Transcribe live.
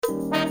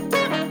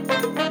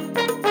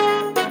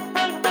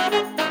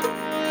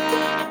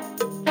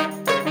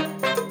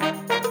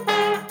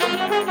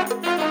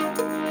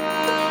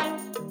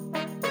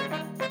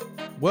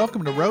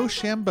Welcome to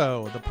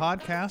Rochambeau, the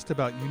podcast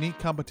about unique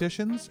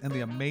competitions and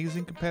the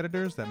amazing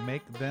competitors that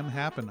make them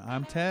happen.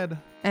 I'm Ted.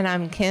 And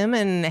I'm Kim,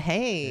 and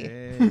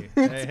Hey.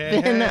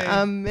 It's been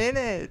a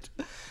minute.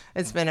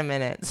 It's been a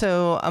minute.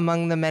 So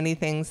among the many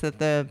things that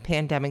the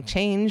pandemic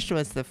changed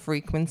was the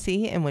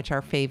frequency in which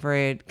our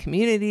favorite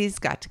communities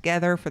got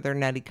together for their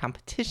nutty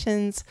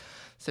competitions.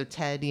 So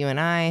Ted, you and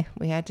I,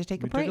 we had to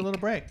take a break. We took a little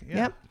break. Yeah.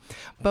 Yep.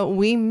 But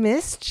we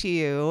missed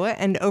you.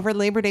 And over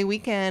Labor Day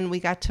weekend, we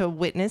got to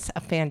witness a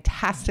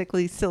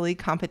fantastically silly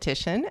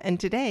competition. And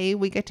today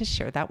we get to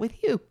share that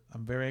with you.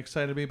 I'm very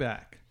excited to be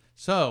back.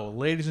 So,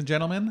 ladies and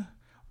gentlemen,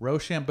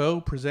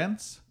 Rochambeau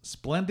presents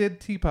Splendid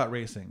Teapot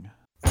Racing.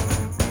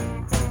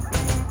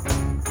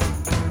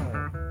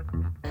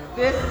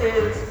 This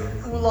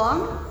is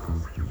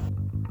Oolong.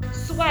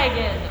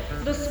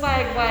 Swaggin', the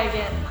swag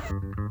wagon.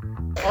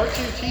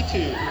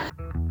 R2-T2.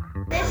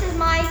 This is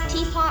my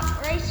teapot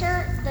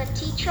racer, the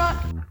T-Truck.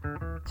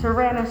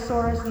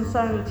 Tyrannosaurus and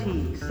Sun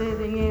T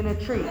sitting in a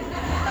tree.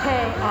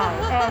 K-I-S-S-I-N-G.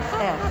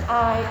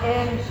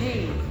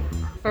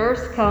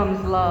 First comes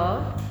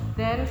love,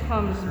 then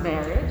comes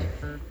marriage,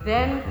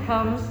 then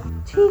comes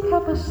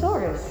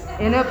Teacuposaurus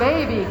in a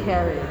baby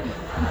carriage.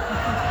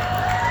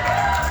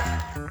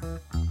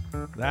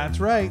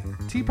 That's right,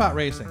 teapot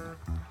racing.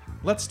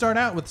 Let's start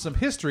out with some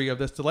history of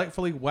this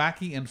delightfully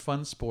wacky and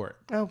fun sport.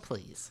 Oh,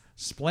 please.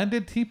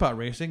 Splendid Teapot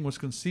Racing was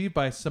conceived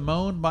by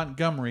Simone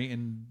Montgomery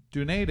in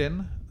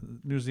Dunedin,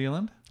 New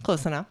Zealand.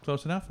 Close enough.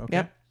 Close enough? Okay.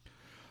 Yep.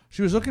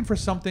 She was looking for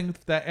something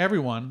that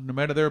everyone, no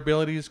matter their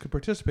abilities, could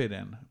participate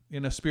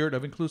in a spirit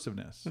of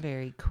inclusiveness.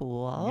 Very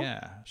cool.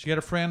 Yeah. She had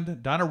a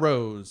friend, Donna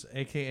Rose,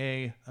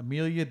 a.k.a.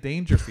 Amelia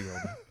Dangerfield.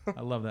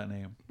 I love that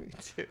name. Me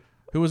too.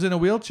 Who was in a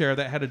wheelchair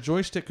that had a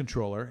joystick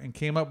controller and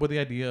came up with the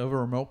idea of a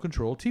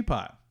remote-controlled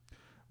teapot.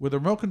 With a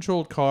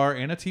remote-controlled car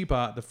and a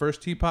teapot, the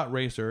first teapot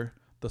racer,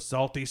 the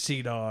Salty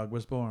Sea Dog,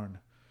 was born.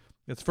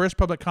 Its first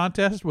public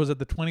contest was at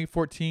the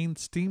 2014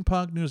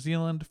 Steampunk New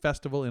Zealand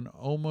Festival in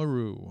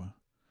Oamaru.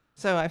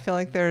 So I feel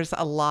like there's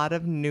a lot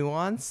of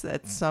nuance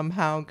that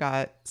somehow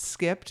got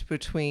skipped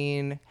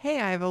between,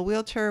 hey, I have a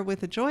wheelchair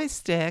with a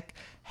joystick.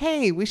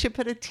 Hey, we should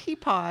put a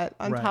teapot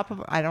on Right. top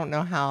of... I don't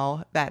know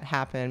how that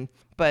happened,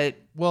 but...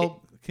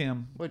 Well,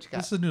 Kim, what you got?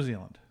 this is New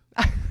Zealand.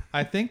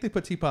 I think they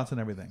put teapots in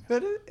everything.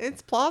 But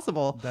it's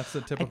plausible. That's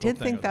the typical I did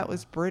thing think of that them.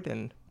 was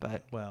Britain,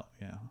 but... Well,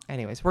 yeah.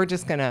 Anyways, we're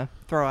just going to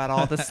throw out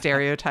all the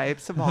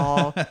stereotypes of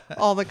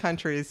all the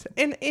countries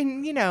in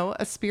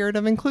a spirit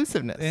of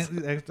inclusiveness. And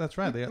that's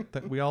right. They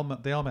all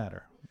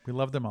matter. We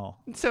love them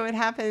all. So it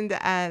happened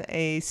at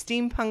a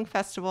steampunk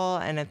festival,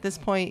 and at this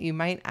point you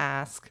might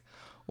ask,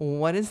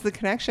 what is the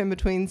connection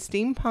between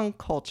steampunk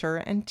culture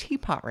and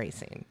teapot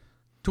racing?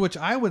 To which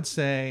I would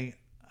say,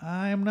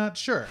 I'm not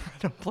sure. I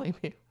don't blame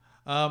you.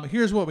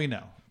 Here's what we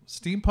know.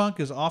 Steampunk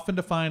is often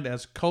defined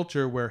as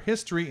culture where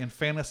history and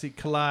fantasy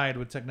collide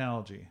with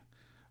technology,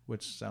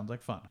 which sounds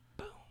like fun.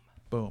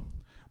 Boom.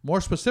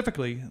 More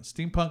specifically,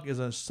 steampunk is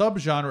a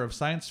subgenre of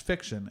science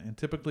fiction and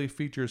typically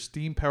features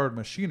steam-powered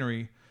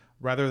machinery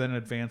rather than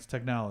advanced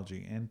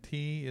technology. And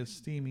tea is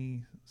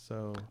steamy,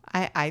 so...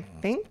 I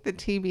think the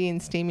T being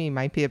steamy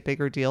might be a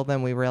bigger deal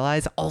than we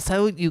realize.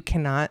 Also, you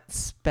cannot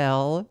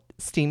spell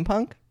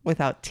steampunk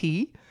without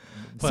T.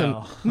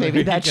 Well, So maybe there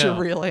you that's your go.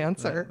 real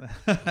answer.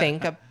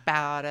 Think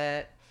about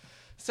it.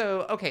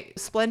 So, okay,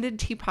 Splendid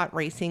Teapot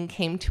Racing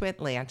came to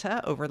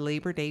Atlanta over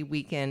Labor Day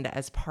weekend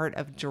as part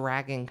of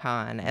Dragon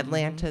Con,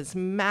 Atlanta's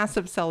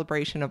massive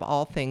celebration of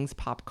all things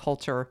pop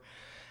culture.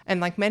 And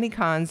like many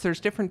cons,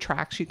 there's different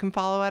tracks you can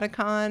follow at a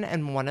con,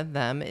 and one of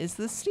them is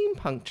the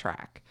steampunk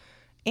track.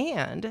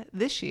 And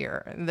this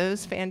year,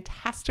 those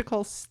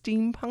fantastical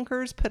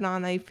steampunkers put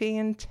on a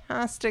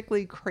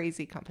fantastically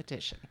crazy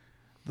competition.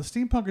 The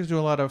steampunkers do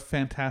a lot of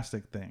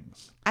fantastic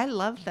things. I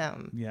love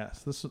them.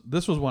 Yes,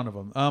 this was one of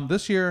them.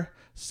 This year,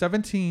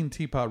 17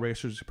 teapot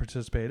racers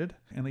participated,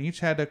 and they each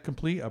had to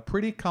complete a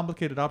pretty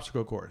complicated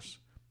obstacle course.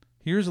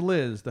 Here's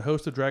Liz, the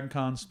host of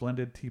DragonCon's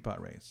Splendid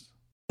Teapot Race.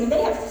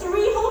 They have 3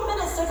 whole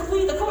minutes to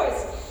complete the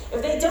course.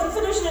 If they don't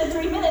finish it in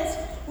 3 minutes,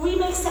 we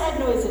make sad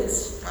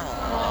noises.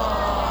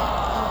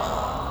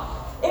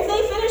 If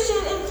they finish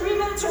it in 3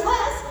 minutes or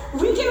less,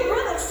 we get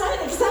real excited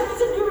because that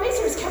means a new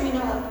racer's coming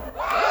up.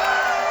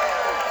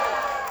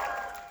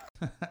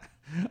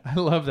 I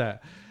love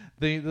that.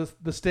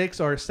 The stakes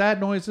are sad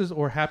noises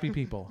or happy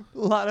people. A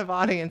lot of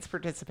audience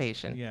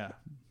participation. Yeah.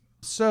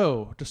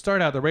 So, to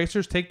start out, the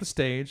racers take the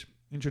stage,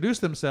 introduce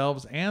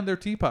themselves and their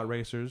teapot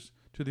racers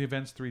to the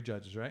event's 3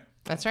 judges, right?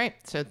 That's right.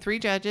 So 3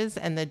 judges,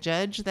 and the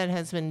judge that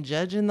has been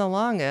judging the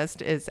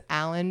longest is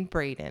Alan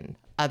Braden,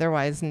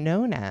 otherwise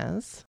known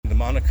as... The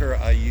moniker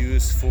I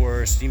use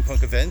for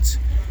steampunk events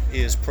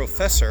is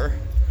Professor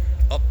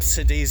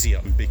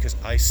Upsidasium because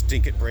I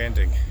stink at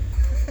branding.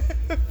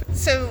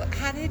 So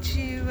how did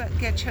you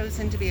get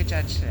chosen to be a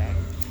judge today?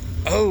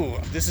 Oh,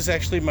 this is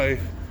actually my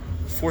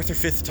 4th or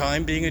 5th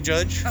time being a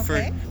judge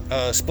Okay.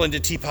 for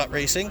Splendid Teapot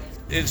Racing.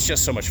 It's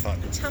just so much fun.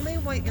 Tell me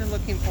what you're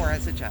looking for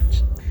as a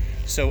judge.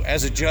 So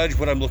as a judge,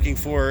 what I'm looking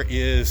for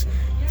is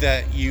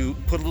that you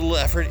put a little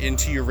effort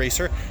into your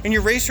racer, and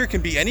your racer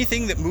can be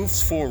anything that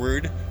moves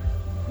forward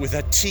with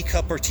a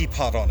teacup or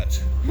teapot on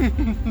it.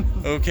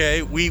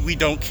 Okay, we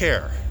don't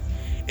care.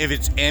 If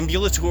it's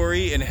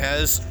ambulatory and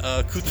has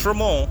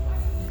accoutrement,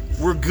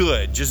 we're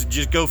good.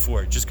 Just go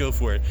for it. Just go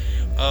for it.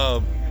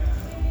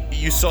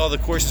 You saw the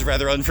course is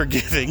rather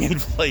unforgiving in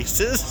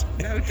places.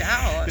 No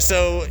doubt.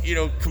 So,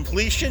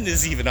 completion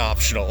is even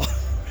optional.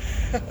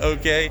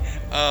 Okay?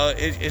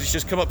 It's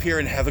just come up here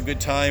and have a good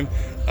time.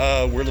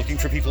 We're looking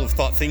for people who've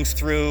thought things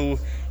through.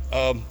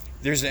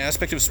 There's an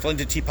aspect of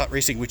Splendid Teapot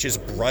Racing which is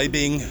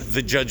bribing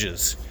the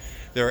judges.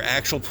 There are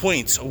actual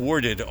points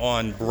awarded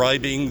on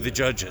bribing the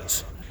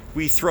judges.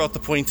 We throw out the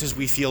points as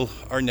we feel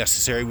are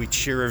necessary. We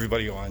cheer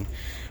everybody on.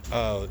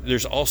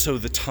 There's also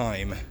the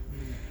time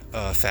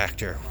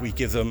factor. We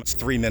give them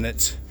 3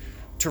 minutes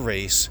to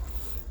race,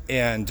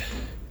 and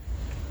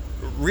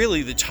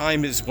really the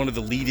time is one of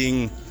the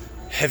leading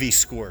heavy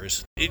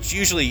scores. It's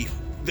usually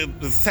the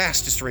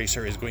fastest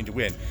racer is going to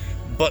win,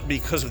 but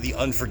because of the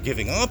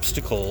unforgiving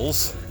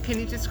obstacles... Can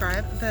you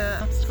describe the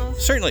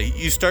obstacles? Certainly.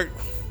 You start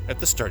at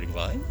the starting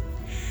line.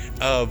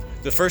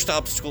 The first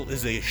obstacle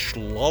is a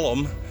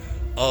slalom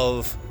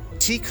of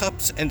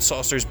teacups and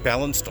saucers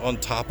balanced on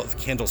top of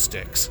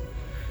candlesticks.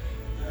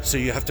 So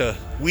you have to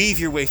weave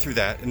your way through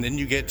that, and then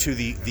you get to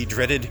the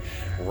dreaded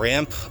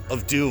Ramp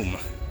of Doom.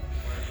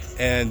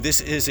 And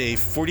this is a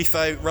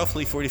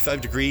roughly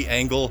 45 degree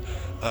angle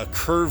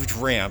curved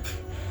ramp.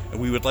 And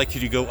we would like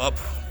you to go up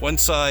one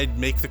side,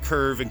 make the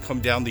curve, and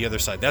come down the other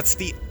side. That's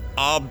the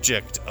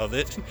object of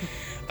it.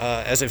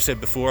 As I've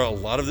said before, a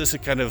lot of this is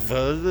kind of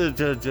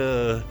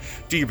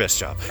do your best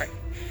job. Right.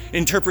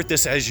 Interpret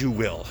this as you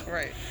will.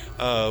 Right.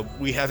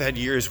 We have had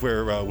years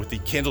where with the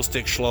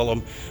candlestick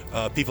slalom,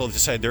 people have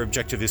decided their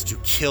objective is to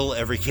kill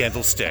every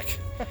candlestick.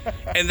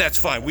 And that's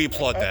fine. We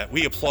applaud that.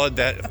 We applaud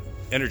that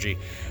energy.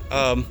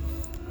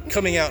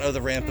 Coming out of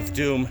the Ramp of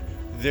Doom,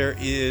 there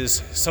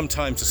is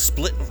sometimes a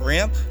split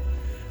ramp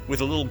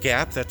with a little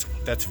gap.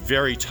 That's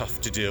very tough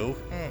to do.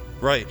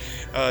 Right.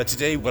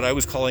 Today, what I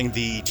was calling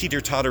the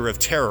teeter-totter of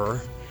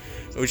terror,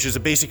 which is a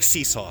basic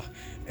seesaw.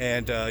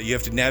 And you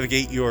have to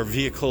navigate your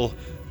vehicle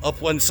up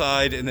one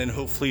side, and then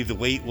hopefully the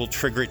weight will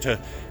trigger it to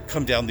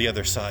come down the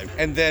other side.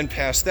 And then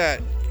past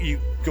that, you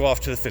go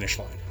off to the finish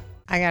line.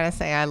 I gotta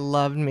say, I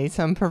loved me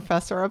some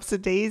Professor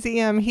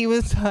Upsidasium. He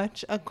was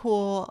such a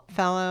cool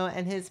fellow,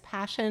 and his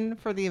passion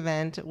for the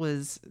event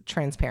was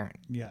transparent.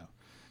 Yeah.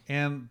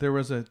 And there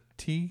was a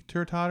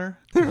teeter-totter.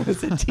 There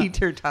was a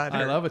teeter-totter.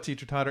 I love a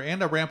teeter-totter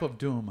and a Ramp of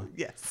Doom.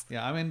 Yes.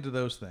 Yeah, I'm into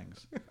those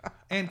things.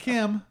 And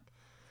Kim,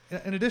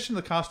 in addition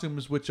to the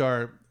costumes, which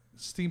are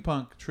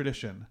steampunk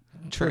tradition,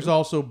 there's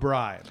also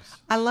bribes.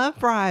 I love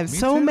bribes. Me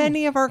so too.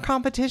 many of our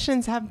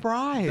competitions have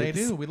bribes. They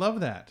do. We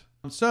love that.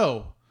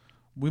 So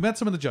we met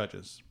some of the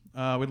judges.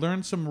 We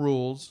learned some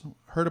rules,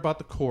 heard about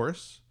the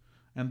course,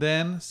 and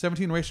then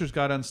 17 racers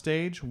got on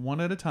stage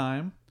one at a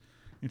time,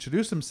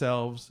 introduced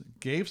themselves,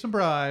 gave some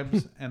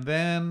bribes, and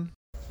then...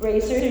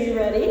 Racers, are you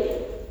ready?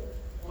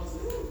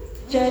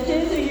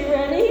 Judges, are you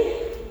ready?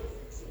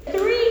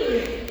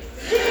 3,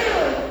 2,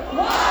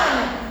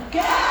 1,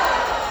 go!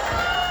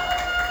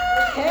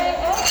 Okay,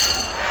 up.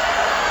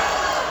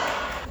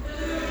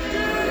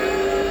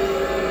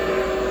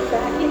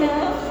 Backing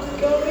up,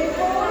 going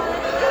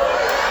forward,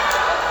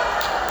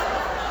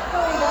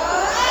 going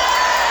back.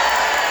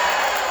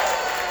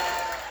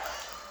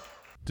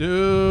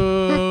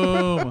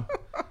 Doom!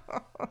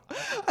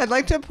 I'd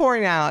like to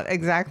point out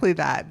exactly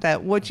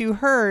that what you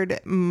heard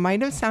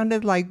might have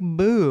sounded like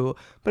boo,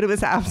 but it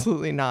was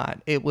absolutely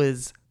not. It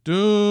was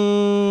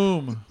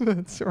Doom!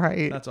 That's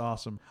right. That's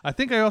awesome. I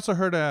think I also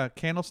heard a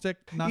candlestick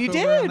knocked You over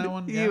did. on that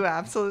one. You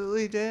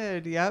absolutely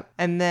did. Yep.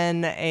 And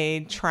then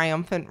a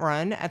triumphant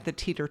run at the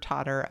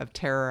teeter-totter of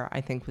terror, I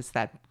think, was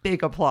that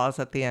big applause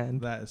at the end.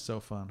 That is so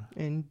fun.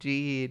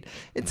 Indeed.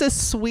 It's a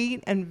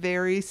sweet and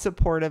very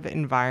supportive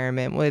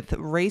environment with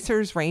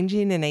racers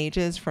ranging in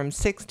ages from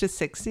 6 to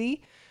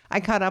 60.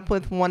 I caught up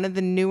with one of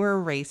the newer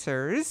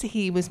racers.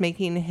 He was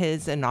making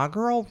his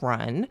inaugural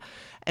run.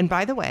 And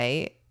by the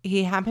way,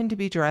 he happened to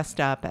be dressed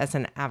up as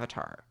an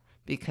avatar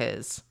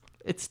because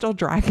it's still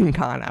Dragon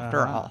Con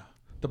after all.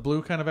 The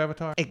blue kind of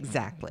avatar?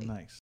 Exactly.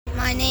 Nice.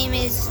 My name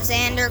is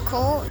Xander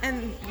Cole.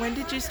 And when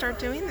did you start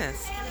doing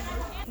this?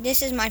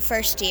 This is my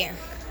first year.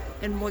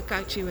 And what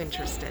got you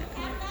interested?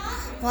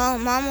 Well,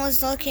 Mom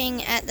was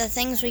looking at the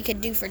things we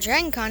could do for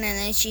Dragon Con, and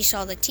then she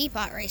saw the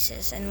teapot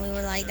races, and we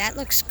were like, that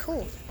looks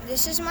cool.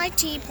 This is my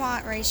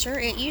teapot racer.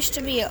 It used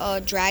to be a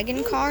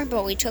dragon car,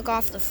 but we took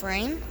off the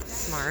frame.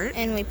 Smart.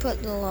 And we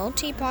put the little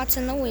teapots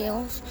in the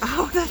wheels.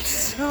 Oh, that's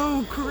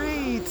so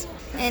great.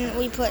 And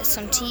we put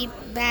some tea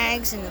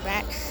bags in the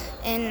back.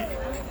 And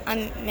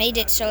I made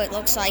it so it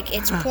looks like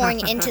it's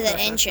pouring into the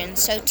engine.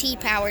 So tea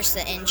powers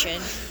the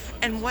engine.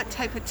 And what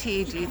type of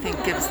tea do you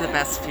think gives the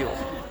best fuel?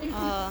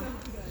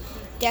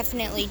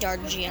 Definitely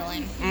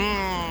Darjeeling.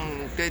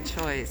 Good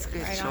choice.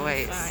 Good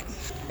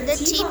choice. The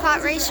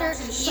teapot racer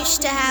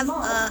used to have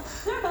a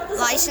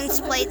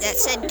license plate that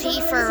said T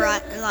for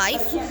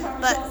life,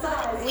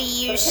 but we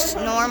used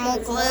normal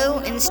glue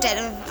instead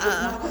of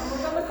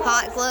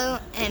hot glue,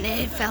 and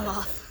it fell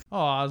off.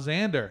 Aw,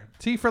 Xander.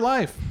 T for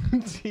life.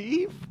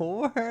 T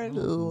for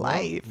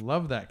life.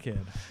 Love that kid.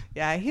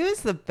 Yeah, he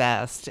was the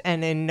best.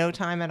 And in no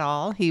time at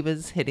all, he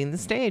was hitting the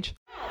stage.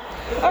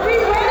 Are we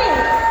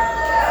ready?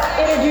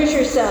 Introduce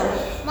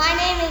yourself. My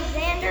name is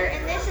Xander,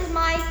 and this is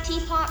my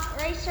teapot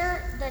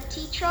racer, the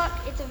T-Truck.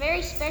 It's a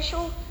very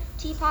special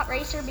teapot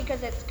racer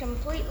because it's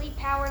completely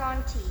powered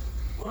on tea.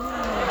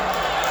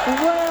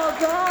 Well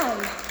done.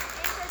 It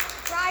says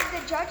drive the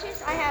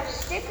judges. I have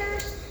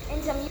stickers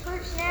and some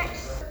fruit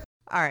snacks.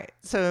 All right.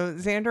 So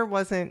Xander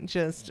wasn't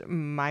just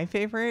my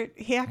favorite.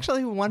 He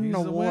actually won an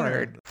He's the winner.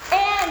 award.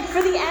 And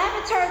for the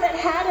avatar that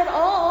had it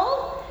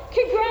all,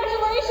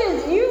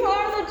 congratulations, you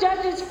are the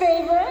judge's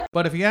favorite.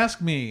 But if you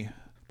ask me,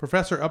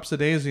 Professor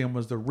Upsidasium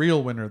was the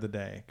real winner of the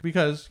day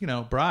because,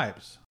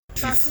 bribes.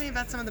 Talk to me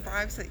about some of the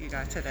bribes that you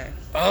got today.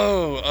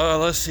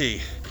 Let's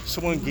see.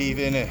 Someone gave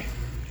in a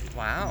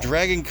Wow.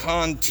 Dragon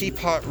Con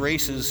Teapot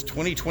Races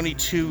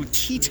 2022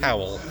 tea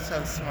towel.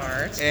 So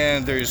smart.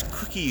 And there's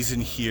cookies in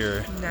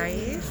here.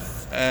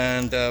 Nice.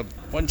 And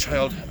one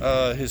child,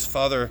 his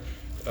father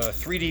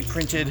 3D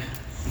printed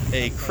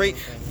a crate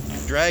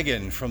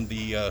dragon from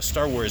the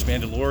Star Wars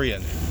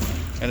Mandalorian.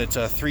 And it's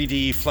a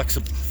 3D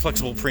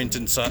flexible print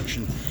and such.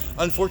 And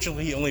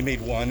unfortunately, he only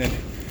made one, and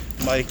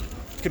my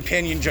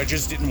companion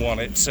judges didn't want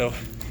it, so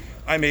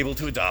I'm able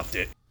to adopt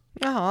it.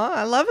 Oh,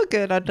 I love a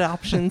good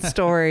adoption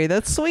story.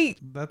 That's sweet.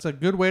 That's a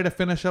good way to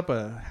finish up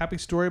a happy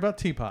story about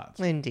teapots.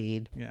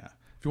 Indeed. Yeah.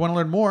 If you want to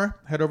learn more,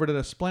 head over to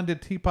the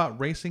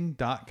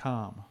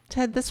splendidteapotracing.com.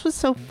 Ted, this was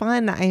so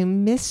fun. I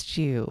missed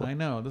you. I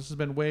know. This has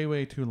been way,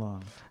 way too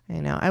long. I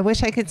know. I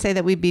wish I could say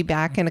that we'd be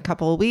back in a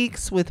couple of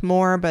weeks with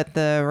more, but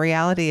the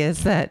reality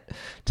is that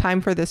time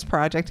for this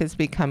project is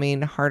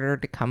becoming harder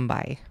to come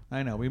by.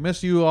 I know. We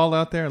miss you all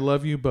out there.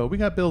 Love you, but we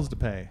got bills to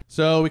pay.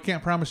 So we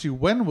can't promise you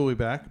when we'll be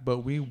back, but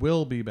we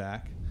will be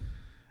back.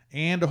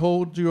 And to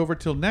hold you over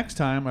till next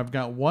time, I've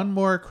got one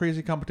more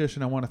crazy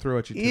competition I want to throw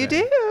at you today. You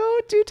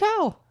do? Do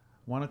tell.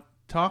 Want to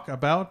talk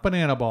about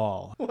Banana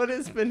Ball. What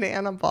is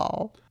Banana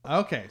Ball?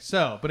 Okay,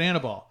 so Banana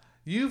Ball.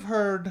 You've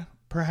heard,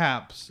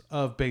 perhaps,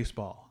 of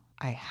baseball.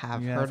 I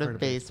have Yeah, heard I've of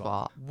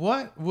baseball.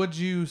 What would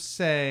you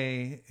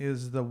say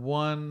is the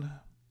one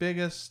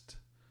biggest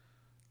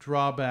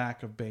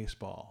drawback of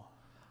baseball?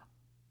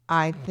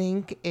 I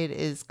think it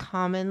is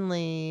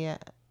commonly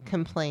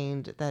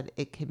complained that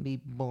it can be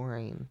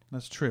boring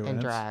That's true. and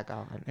it's- drag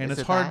on. And Is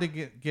it's it hard that?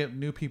 to get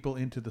new people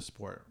into the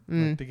sport,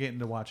 like, to get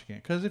into watching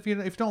it. Because if you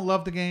don't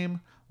love the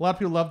game, a lot of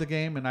people love the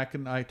game, and I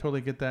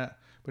totally get that.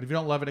 But if you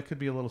don't love it, it could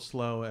be a little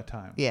slow at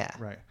times. Yeah.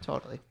 Right.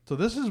 Totally. So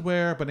this is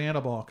where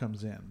Banana Ball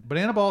comes in.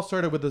 Banana Ball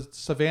started with the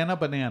Savannah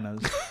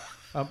Bananas,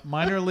 a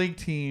minor league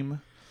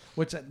team,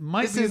 which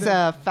might This be is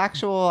a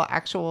factual,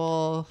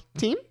 actual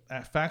team?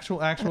 actual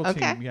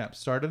Okay. team. Yeah,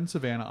 started in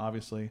Savannah,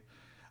 obviously.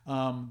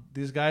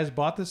 These guys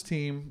bought this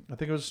team. I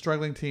think it was a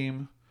struggling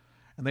team,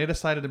 and they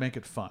decided to make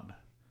it fun.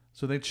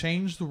 So they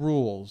changed the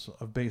rules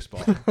of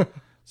baseball.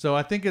 So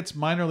I think it's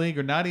minor league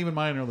or not even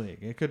minor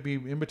league. It could be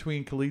in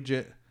between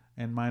collegiate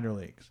and minor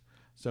leagues.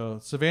 So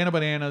Savannah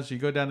Bananas, you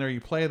go down there, you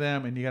play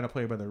them, and you got to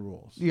play by their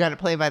rules. You got to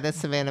play by the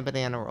Savannah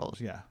Banana rules.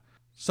 Yeah.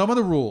 Some of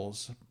the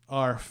rules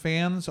are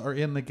fans are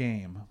in the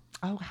game.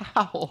 Oh,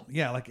 how?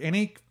 Yeah, like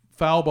any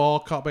foul ball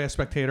caught by a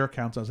spectator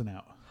counts as an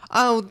out.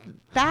 Oh,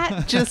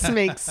 that just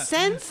makes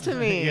sense to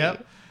me.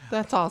 Yep.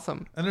 That's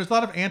awesome. And there's a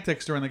lot of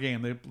antics during the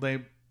game.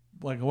 They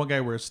like one guy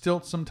wears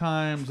stilts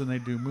sometimes, and they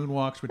do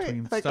moonwalks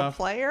between Like stuff. a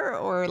player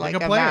or like a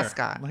player.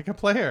 mascot? Like a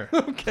player.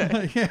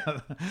 Okay. Yeah.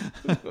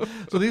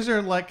 So these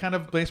are like kind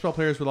of baseball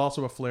players with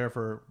also a flair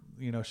for,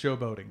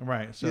 showboating.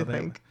 Right. So You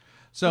think?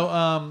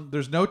 So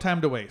there's no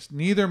time to waste.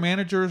 Neither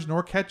managers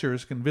nor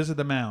catchers can visit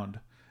the mound.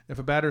 If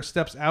a batter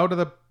steps out of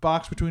the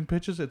box between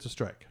pitches, it's a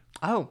strike.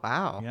 Oh,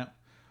 wow. Yeah.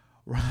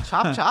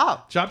 Chop,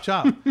 chop. Chop,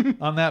 chop.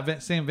 On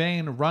that same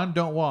vein, run,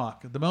 don't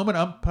walk. The moment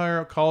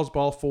umpire calls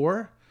ball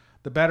 4,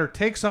 the batter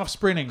takes off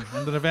sprinting,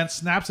 and the event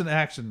snaps into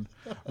action.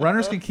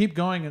 Runners can keep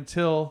going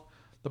until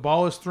the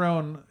ball is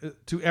thrown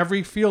to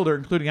every fielder,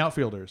 including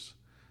outfielders.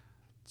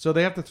 So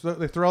they have to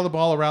they throw the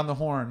ball around the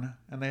horn,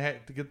 and they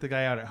have to get the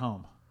guy out at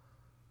home.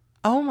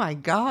 Oh, my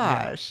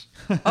gosh.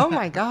 Oh,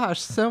 my gosh.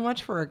 So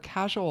much for a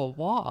casual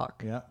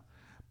walk. Yeah.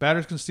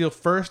 Batters can steal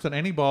first on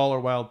any ball or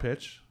wild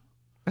pitch.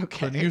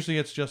 Okay. But usually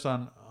it's just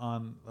on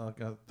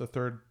the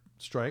third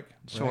strike.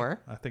 right?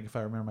 Sure. I think if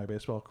I remember my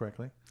baseball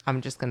correctly.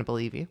 I'm just going to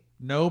believe you.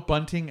 No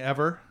bunting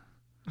ever.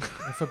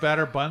 If a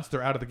batter bunts,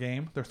 they're out of the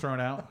game. They're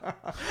thrown out.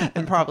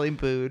 And probably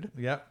booed.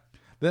 Yep.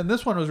 Then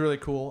this one was really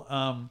cool.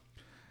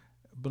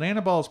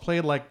 Banana Ball is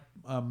played like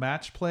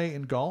match play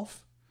in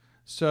golf.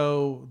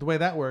 So the way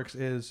that works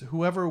is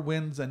whoever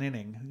wins an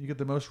inning, you get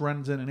the most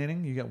runs in an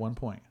inning, you get 1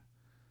 point.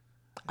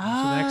 So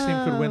the next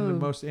team could win the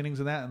most innings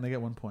in that, and they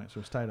get 1 point. So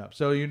it's tied up.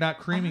 So you're not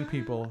creaming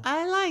people.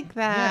 I like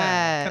Yeah,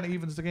 that. kind of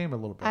evens the game a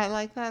little bit. I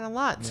like that a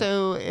lot.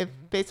 So if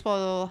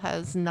baseball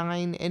has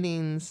 9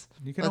 innings,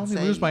 You can let's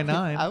only say lose by you can-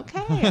 9.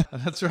 Okay.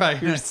 That's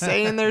right. You're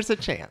saying there's a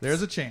chance.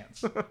 There's a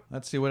chance.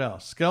 Let's see what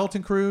else.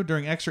 Skeleton crew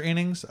during extra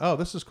innings. Oh,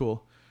 this is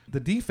cool. The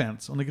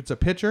defense only gets a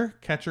pitcher,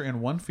 catcher,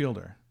 and 1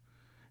 fielder.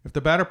 If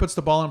the batter puts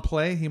the ball in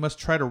play, he must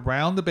try to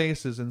round the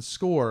bases and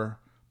score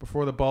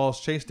before the ball is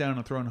chased down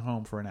and thrown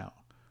home for an out.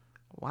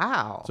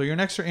 Wow. So you're in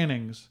extra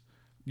innings.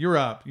 You're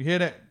up. You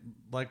hit it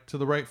like to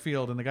the right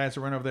field, and the guys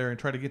that run over there and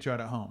try to get you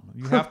out at home.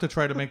 You have to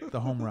try to make the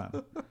home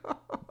run.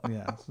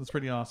 Yeah, so it's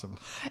pretty awesome.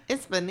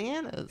 It's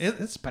bananas.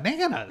 It's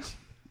bananas.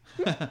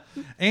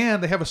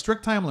 And they have a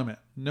strict time limit.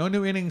 No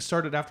new innings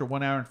started after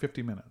 1 hour and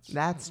 50 minutes.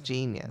 That's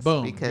genius.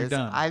 Boom, you're Because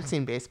done. I've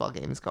seen baseball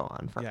games go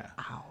on for Yeah.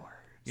 hours.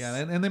 Yeah,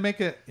 and they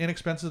make it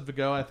inexpensive to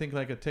go. I think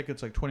like a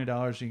ticket's like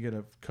 $20. You can get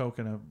a Coke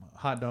and a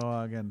hot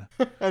dog and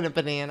And a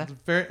banana.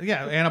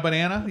 and a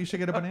banana. You should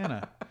get a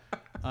banana.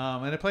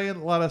 And they play a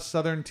lot of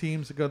southern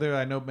teams that go there.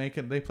 I know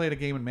Macon. They played a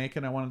game in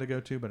Macon I wanted to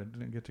go to, but I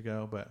didn't get to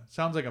go. But it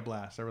sounds like a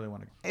blast. I really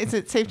want to. Is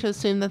it safe to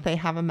assume that they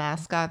have a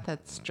mascot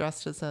that's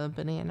dressed as a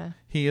banana?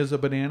 He is a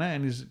banana,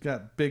 and he's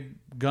got big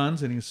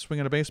guns, and he's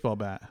swinging a baseball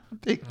bat.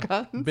 Big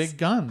guns? Big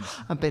guns.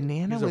 A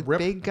banana He's a with ripped-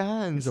 big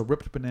guns. He's a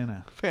ripped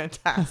banana.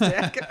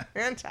 Fantastic.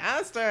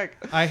 Fantastic.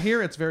 I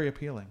hear it's very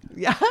appealing.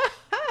 Yeah.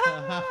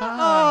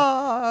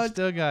 Oh,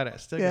 Still got it.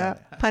 Still yeah.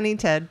 got it. Punny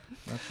Ted.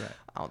 That's right.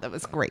 Oh, that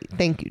was great.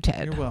 Thank you,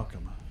 Ted. You're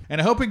welcome. And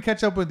I hope we can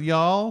catch up with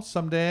y'all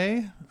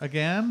someday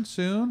again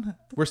soon.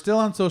 We're still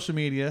on social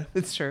media.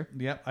 It's true.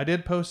 Yep. I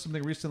did post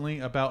something recently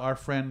about our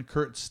friend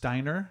Kurt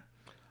Steiner.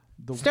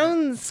 The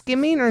Stone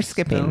skimming or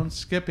skipping? Stone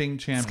skipping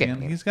champion.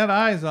 Skipping. He's got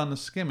eyes on the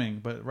skimming,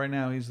 but right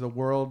now he's the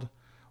world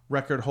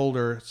record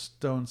holder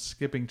stone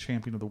skipping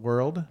champion of the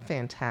world.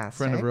 Fantastic.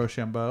 Friend of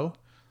Rochambeau.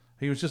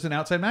 He was just in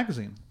Outside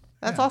Magazine.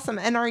 That's Yeah. awesome.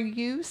 And are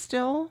you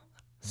still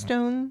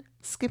stone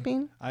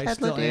skipping? I Ted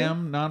still Ledoux?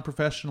 am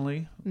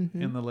non-professionally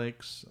in the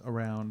lakes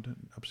around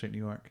upstate New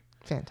York.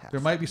 Fantastic. There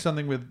might be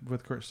something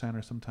with Kurt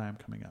Steiner sometime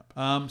coming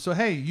up. So,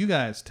 hey, you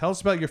guys, tell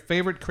us about your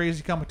favorite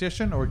crazy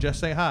competition or just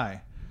say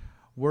hi.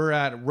 We're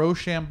at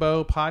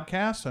Rochambeau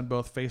Podcast on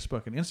both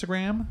Facebook and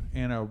Instagram,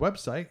 and our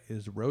website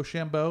is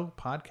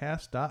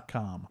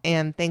rochambeaupodcast.com.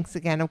 And thanks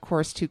again, of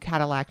course, to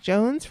Cadillac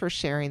Jones for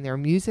sharing their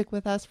music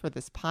with us for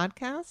this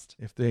podcast.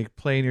 If they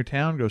play in your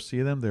town, go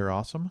see them. They're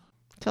awesome.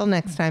 Till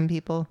next time,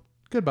 people.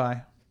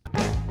 Goodbye.